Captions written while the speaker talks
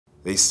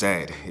They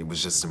said it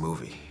was just a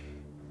movie.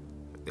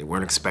 They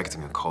weren't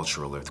expecting a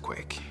cultural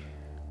earthquake.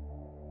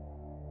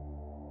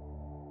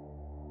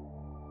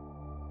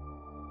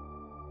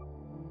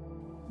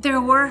 There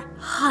were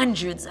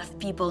hundreds of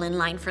people in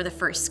line for the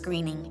first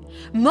screening.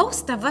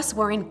 Most of us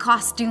were in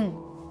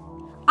costume.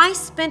 I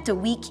spent a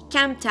week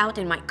camped out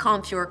in my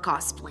Colm Feore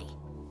cosplay.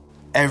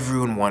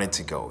 Everyone wanted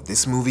to go.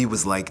 This movie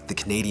was like the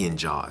Canadian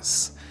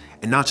Jaws.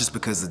 And not just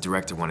because the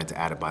director wanted to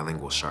add a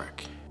bilingual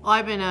shark. Well,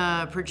 I've been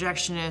a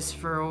projectionist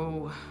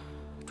for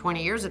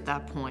 20 years at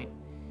that point.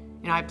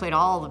 You know, I played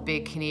all the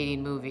big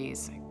Canadian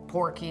movies, like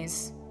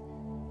Porky's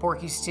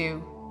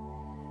 2.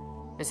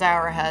 This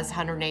hour has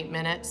 108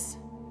 minutes.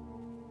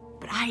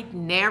 But I'd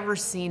never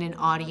seen an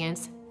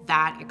audience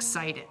that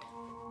excited.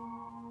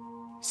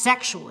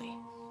 Sexually.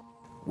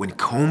 When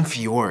Colm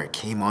Feore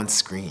came on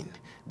screen,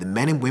 the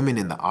men and women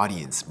in the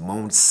audience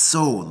moaned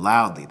so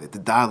loudly that the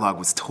dialogue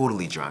was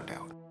totally drowned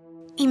out.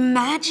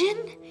 Imagine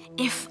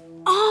if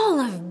all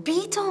of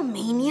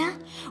Beatlemania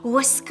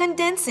was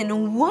condensed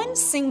in one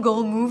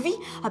single movie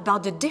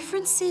about the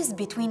differences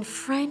between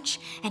French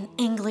and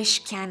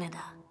English Canada.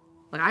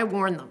 Like, I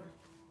warned them.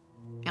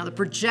 Now, the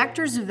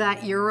projectors of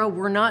that era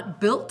were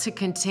not built to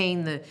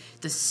contain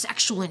the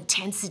sexual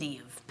intensity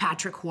of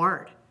Patrick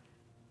Huard,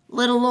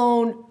 let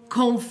alone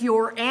Colm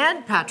Feore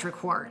and Patrick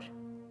Huard.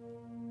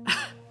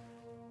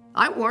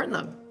 I warned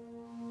them.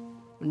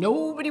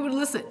 Nobody would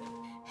listen.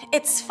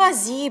 It's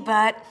fuzzy,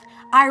 but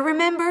I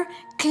remember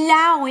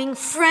clawing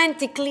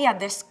frantically at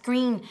the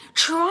screen,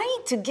 trying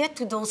to get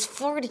to those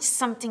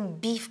 40-something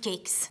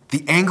beefcakes. The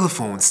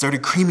Anglophones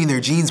started creaming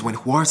their jeans when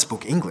Huard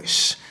spoke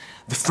English.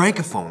 The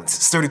Francophones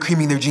started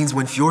creaming their jeans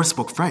when Feore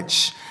spoke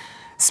French.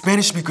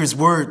 Spanish speakers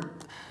were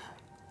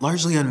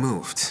largely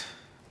unmoved.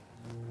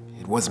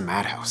 It was a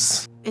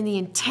madhouse. And the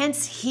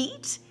intense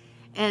heat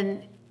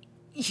and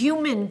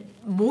human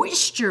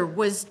moisture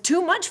was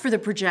too much for the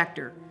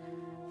projector.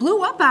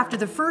 Blew up after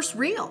the first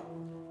reel.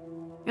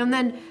 And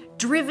then,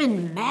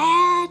 driven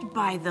mad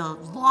by the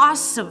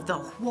loss of the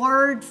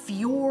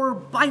Huard-Feore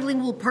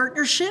bilingual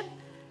partnership,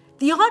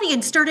 the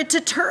audience started to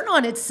turn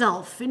on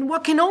itself in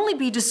what can only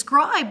be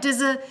described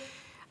as a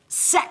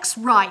sex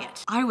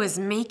riot. I was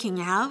making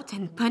out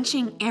and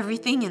punching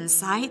everything in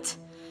sight.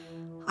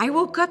 I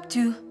woke up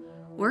to,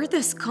 where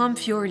does Colm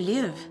Feore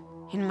live?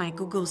 In my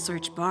Google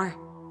search bar.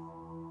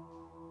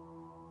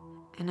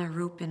 And a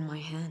rope in my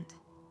hand.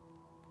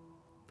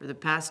 For the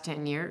past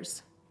 10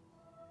 years,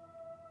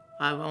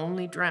 I've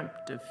only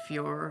dreamt of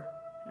Feore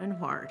and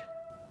Huard.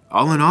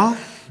 All in all,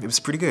 it was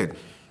pretty good.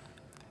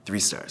 3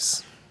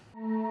 stars.